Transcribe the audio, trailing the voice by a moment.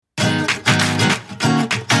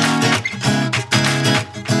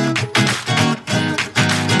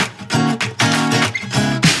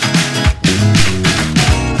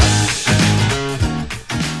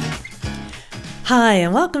Hi,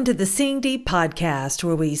 and welcome to the Seeing Deep podcast,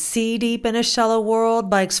 where we see deep in a shallow world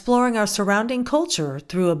by exploring our surrounding culture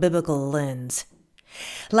through a biblical lens.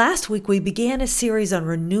 Last week, we began a series on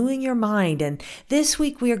renewing your mind, and this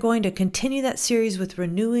week we are going to continue that series with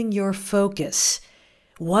renewing your focus.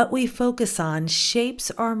 What we focus on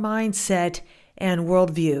shapes our mindset and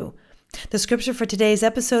worldview. The scripture for today's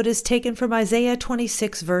episode is taken from Isaiah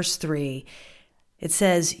 26, verse 3. It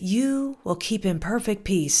says, "You will keep in perfect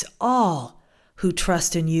peace all who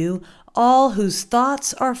trust in you, all whose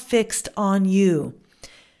thoughts are fixed on you."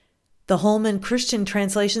 The Holman Christian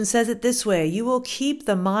translation says it this way: "You will keep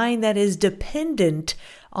the mind that is dependent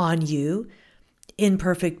on you in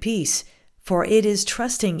perfect peace, for it is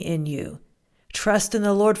trusting in you. Trust in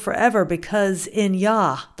the Lord forever, because in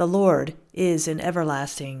Yah, the Lord, is an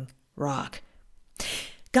everlasting rock."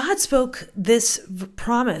 God spoke this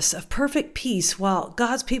promise of perfect peace while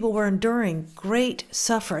God's people were enduring great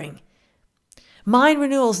suffering. Mind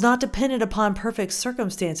renewal is not dependent upon perfect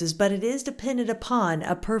circumstances, but it is dependent upon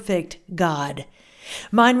a perfect God.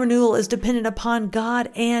 Mind renewal is dependent upon God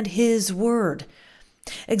and His Word.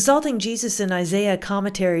 Exalting Jesus in Isaiah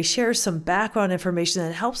commentary shares some background information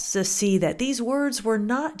that helps us see that these words were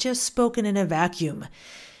not just spoken in a vacuum,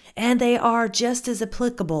 and they are just as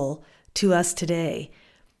applicable to us today.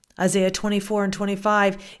 Isaiah 24 and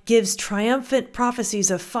 25 gives triumphant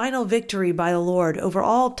prophecies of final victory by the Lord over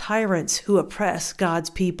all tyrants who oppress God's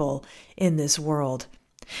people in this world.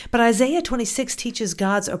 But Isaiah 26 teaches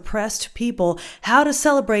God's oppressed people how to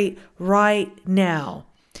celebrate right now,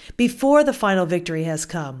 before the final victory has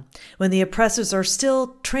come, when the oppressors are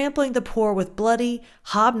still trampling the poor with bloody,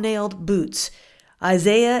 hobnailed boots.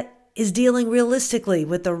 Isaiah is dealing realistically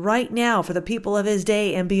with the right now for the people of his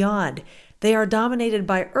day and beyond. They are dominated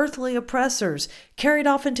by earthly oppressors, carried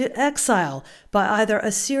off into exile by either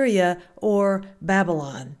Assyria or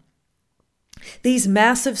Babylon. These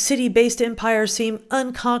massive city-based empires seem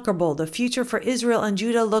unconquerable. The future for Israel and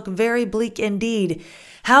Judah look very bleak indeed.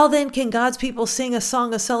 How then can God's people sing a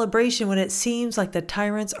song of celebration when it seems like the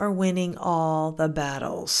tyrants are winning all the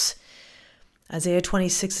battles? Isaiah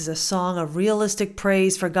 26 is a song of realistic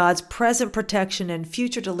praise for God's present protection and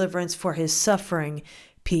future deliverance for His suffering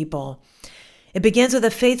people. It begins with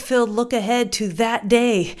a faith-filled look ahead to that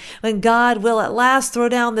day when God will at last throw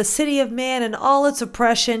down the city of man and all its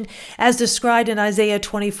oppression, as described in Isaiah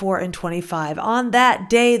 24 and 25. On that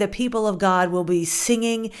day, the people of God will be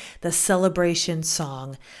singing the celebration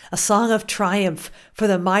song, a song of triumph for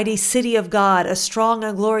the mighty city of God, a strong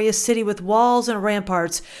and glorious city with walls and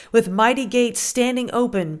ramparts, with mighty gates standing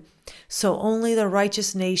open, so only the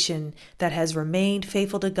righteous nation that has remained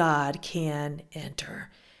faithful to God can enter.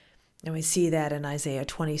 And we see that in Isaiah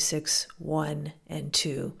 26, 1 and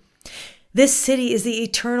 2. This city is the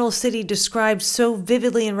eternal city described so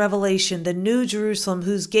vividly in Revelation, the New Jerusalem,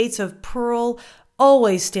 whose gates of pearl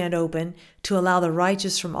always stand open to allow the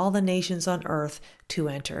righteous from all the nations on earth to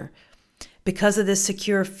enter. Because of this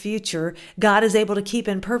secure future, God is able to keep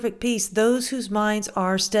in perfect peace those whose minds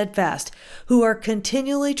are steadfast, who are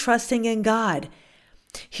continually trusting in God.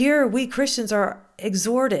 Here, we Christians are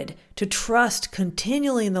exhorted to trust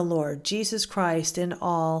continually in the Lord Jesus Christ in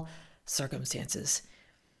all circumstances.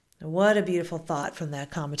 What a beautiful thought from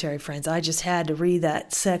that commentary, friends. I just had to read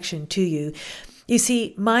that section to you. You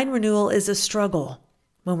see, mind renewal is a struggle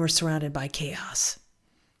when we're surrounded by chaos,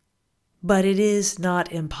 but it is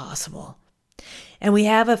not impossible. And we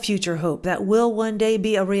have a future hope that will one day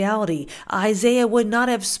be a reality. Isaiah would not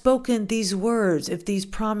have spoken these words if these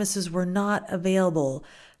promises were not available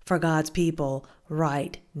for God's people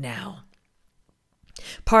right now.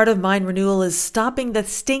 Part of mind renewal is stopping the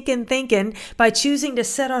stinking thinking by choosing to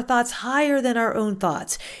set our thoughts higher than our own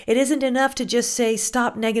thoughts. It isn't enough to just say,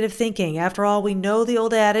 stop negative thinking. After all, we know the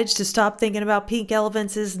old adage to stop thinking about pink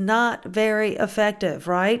elephants is not very effective,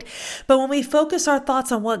 right? But when we focus our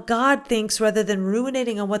thoughts on what God thinks rather than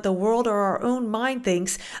ruminating on what the world or our own mind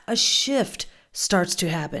thinks, a shift starts to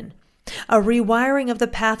happen. A rewiring of the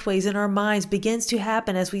pathways in our minds begins to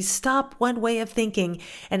happen as we stop one way of thinking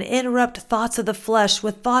and interrupt thoughts of the flesh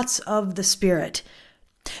with thoughts of the Spirit.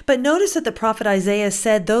 But notice that the prophet Isaiah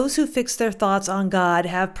said those who fix their thoughts on God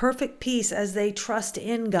have perfect peace as they trust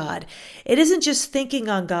in God. It isn't just thinking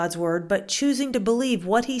on God's word, but choosing to believe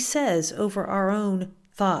what He says over our own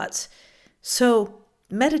thoughts. So,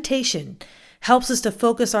 meditation helps us to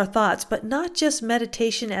focus our thoughts, but not just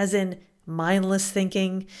meditation as in mindless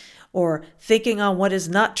thinking or thinking on what is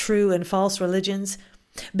not true in false religions.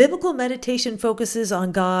 Biblical meditation focuses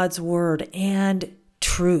on God's word and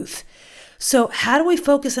truth. So how do we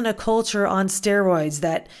focus in a culture on steroids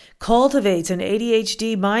that cultivates an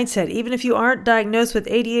ADHD mindset? Even if you aren't diagnosed with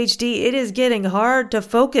ADHD, it is getting hard to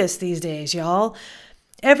focus these days, y'all.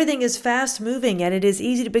 Everything is fast moving and it is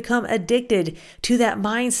easy to become addicted to that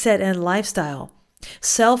mindset and lifestyle.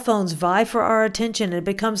 Cell phones vie for our attention and it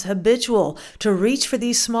becomes habitual to reach for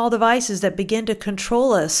these small devices that begin to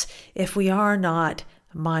control us if we are not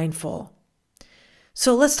mindful.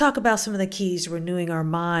 So let's talk about some of the keys to renewing our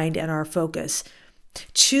mind and our focus.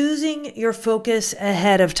 Choosing your focus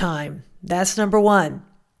ahead of time. That's number one.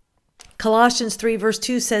 Colossians 3 verse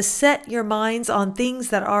 2 says, set your minds on things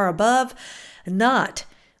that are above, not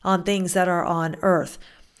on things that are on earth.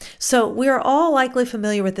 So we are all likely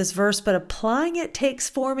familiar with this verse, but applying it takes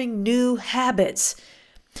forming new habits.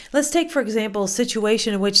 Let's take, for example, a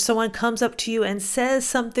situation in which someone comes up to you and says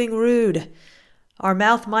something rude. Our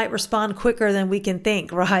mouth might respond quicker than we can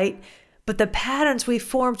think, right? But the patterns we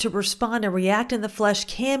form to respond and react in the flesh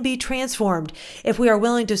can be transformed if we are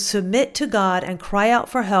willing to submit to God and cry out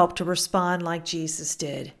for help to respond like Jesus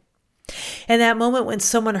did. In that moment when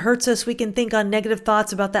someone hurts us, we can think on negative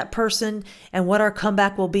thoughts about that person and what our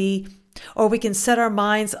comeback will be, or we can set our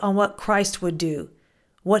minds on what Christ would do,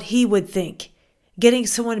 what he would think. Getting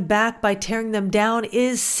someone back by tearing them down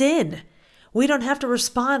is sin. We don't have to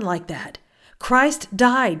respond like that. Christ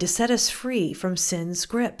died to set us free from sin's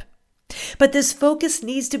grip. But this focus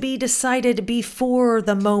needs to be decided before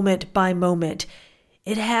the moment by moment.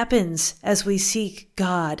 It happens as we seek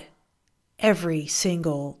God every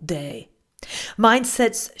single day.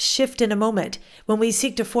 Mindsets shift in a moment. When we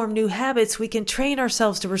seek to form new habits, we can train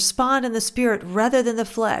ourselves to respond in the spirit rather than the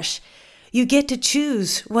flesh. You get to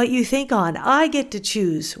choose what you think on. I get to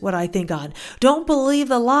choose what I think on. Don't believe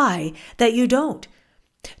the lie that you don't.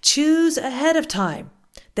 Choose ahead of time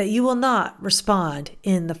that you will not respond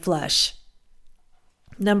in the flesh.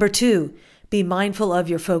 Number 2, be mindful of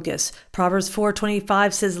your focus. Proverbs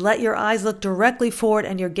 4:25 says, let your eyes look directly forward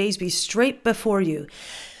and your gaze be straight before you.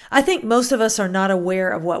 I think most of us are not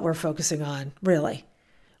aware of what we're focusing on, really.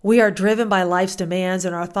 We are driven by life's demands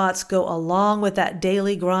and our thoughts go along with that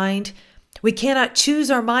daily grind. We cannot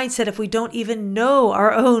choose our mindset if we don't even know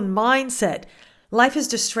our own mindset. Life is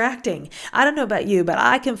distracting. I don't know about you, but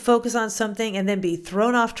I can focus on something and then be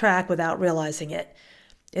thrown off track without realizing it.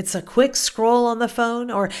 It's a quick scroll on the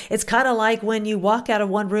phone, or it's kind of like when you walk out of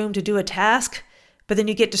one room to do a task, but then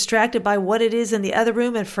you get distracted by what it is in the other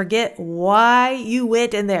room and forget why you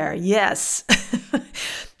went in there. Yes.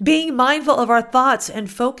 Being mindful of our thoughts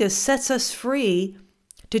and focus sets us free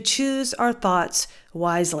to choose our thoughts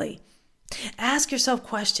wisely. Ask yourself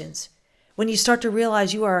questions. When you start to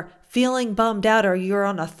realize you are feeling bummed out or you're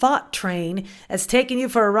on a thought train that's taking you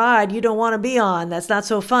for a ride you don't want to be on, that's not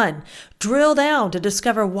so fun, drill down to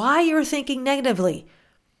discover why you're thinking negatively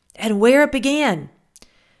and where it began.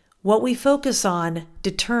 What we focus on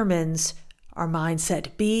determines our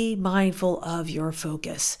mindset. Be mindful of your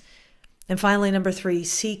focus. And finally, number 3,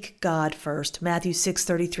 seek God first. Matthew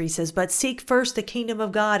 6:33 says, but seek first the kingdom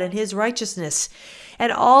of God and his righteousness,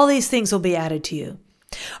 and all these things will be added to you.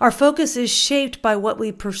 Our focus is shaped by what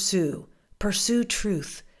we pursue. Pursue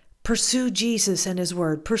truth. Pursue Jesus and his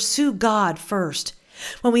word. Pursue God first.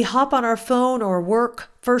 When we hop on our phone or work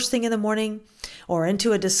first thing in the morning or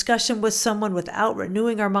into a discussion with someone without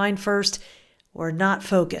renewing our mind first, we're not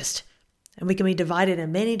focused. And we can be divided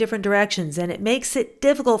in many different directions, and it makes it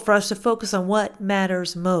difficult for us to focus on what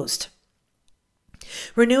matters most.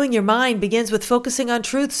 Renewing your mind begins with focusing on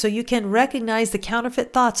truth so you can recognize the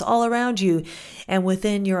counterfeit thoughts all around you and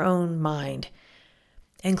within your own mind.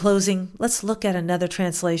 In closing, let's look at another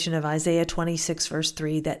translation of Isaiah 26 verse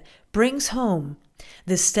 3 that brings home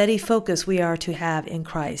this steady focus we are to have in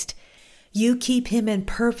Christ. You keep him in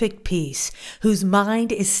perfect peace, whose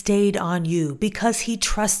mind is stayed on you because he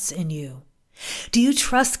trusts in you. Do you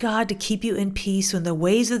trust God to keep you in peace when the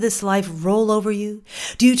waves of this life roll over you?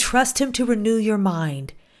 Do you trust him to renew your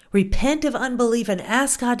mind? Repent of unbelief and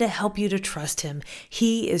ask God to help you to trust him.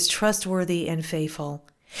 He is trustworthy and faithful.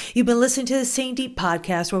 You've been listening to the Seeing Deep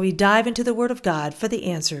podcast, where we dive into the Word of God for the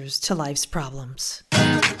answers to life's problems.